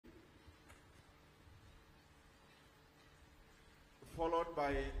followed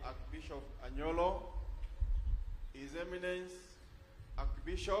by Archbishop Anyolo, His Eminence,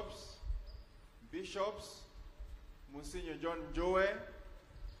 Archbishops, Bishops, Monsignor John Joe,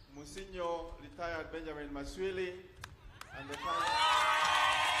 Monsignor retired Benjamin Maswili, and the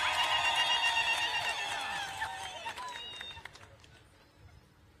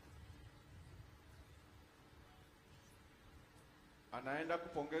anaenda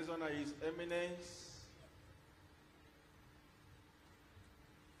kupongezwa na His Eminence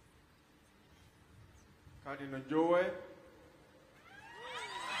Cardinal Joe.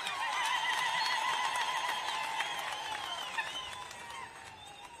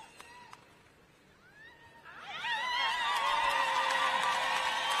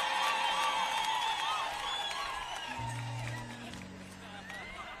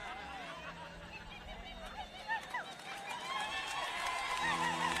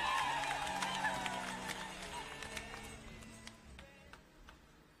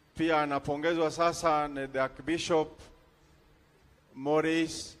 Pia anapongezwa sasa na the Archbishop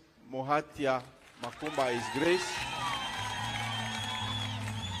Maurice Muhatia Makumba, His Grace.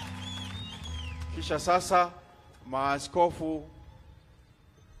 Kisha sasa maaskofu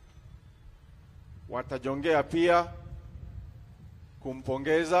watajongea pia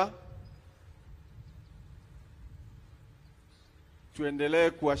kumpongeza. Tuendelee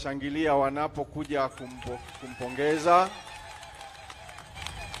kuwashangilia wanapokuja kumpongeza.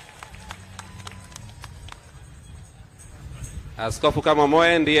 Askofu kama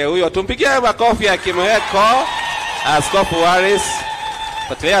Moe ndiye huyo, tumpigie makofi ya kimweko. Askofu Wallace,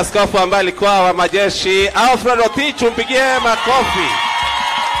 patilia askofu ambaye alikuwa wa majeshi Alfred Otich, tumpigie makofi.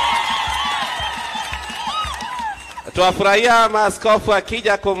 Tuwafurahia maaskofu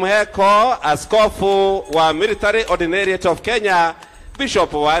akija kumheko askofu wa Military Ordinariate of Kenya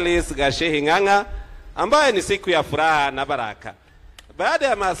Bishop Wallace Gashehi Ng'ang'a, ambaye ni siku ya furaha na baraka. Baada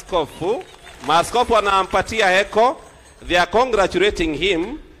ya maaskofu wanampatia heko, they are congratulating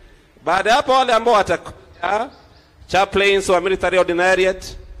him. Baada hapo wale ambao watakuja, chaplains wa Military Ordinariate,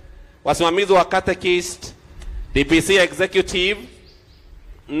 wasimamizi wa catechist, DPC executive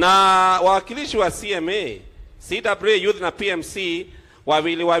na wawakilishi wa CMA, CWA Youth na PMC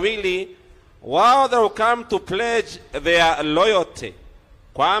wawili wao they will come to pledge their loyalty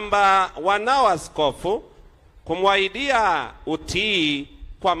kwamba wanao askofu kumwaidia utii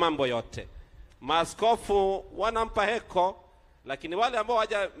kwa mambo yote. Maaskofu wanampa heko, lakini wale ambao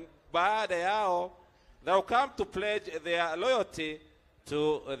waja baada yao they will come to pledge their loyalty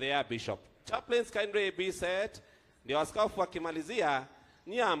to their bishop. Chaplains kindly be set. Ndio askofu wakimalizia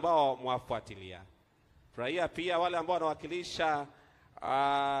ni ambao mwafuatilia. Furahia pia wale ambao wanawakilisha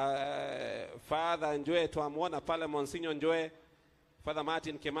Father Njwe, tuamuona pale Monsignor Njwe, Father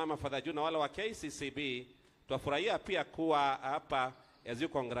Martin Kimama, Father Juna, wale wa KCCB. Tuwafurahia pia kuwa hapa as you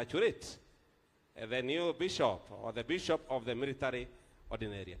congratulate the new bishop or the bishop of the Military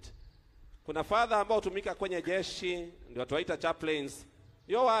Ordinariate. Kuna father ambao tumika kwenye jeshi, ndio tuwaita chaplains.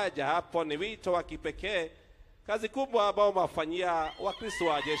 Yo waja hapo, ni wito wa kipekee, kazi kubwa ambao wafanyia Wakristo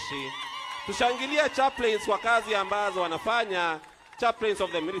wa jeshi. Tushangilia chaplains kwa kazi ambazo wanafanya, chaplains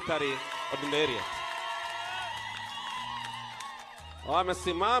of the Military Ordinariate.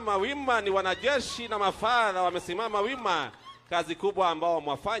 Wamesimama wima, ni wanajeshi na mafadha wamesimama wima, kazi kubwa ambao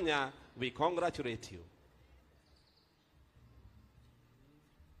mwafanya. We congratulate you.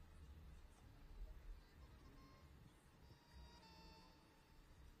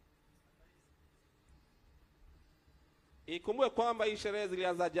 Ikumbue kwamba hii sherehe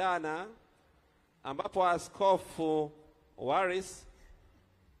zilianza jana, ambapo askofu Wallace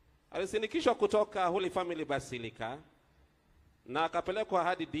alisindikishwa kutoka Holy Family Basilica na akapelekwa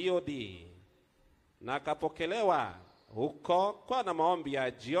hadi DOD na akapokelewa huko kwa na maombi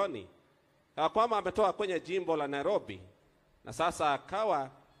ya jioni, kwamba ametoka kwenye jimbo la Nairobi na sasa akawa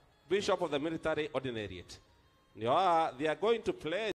Bishop of the Military Ordinariate. They are going to pledge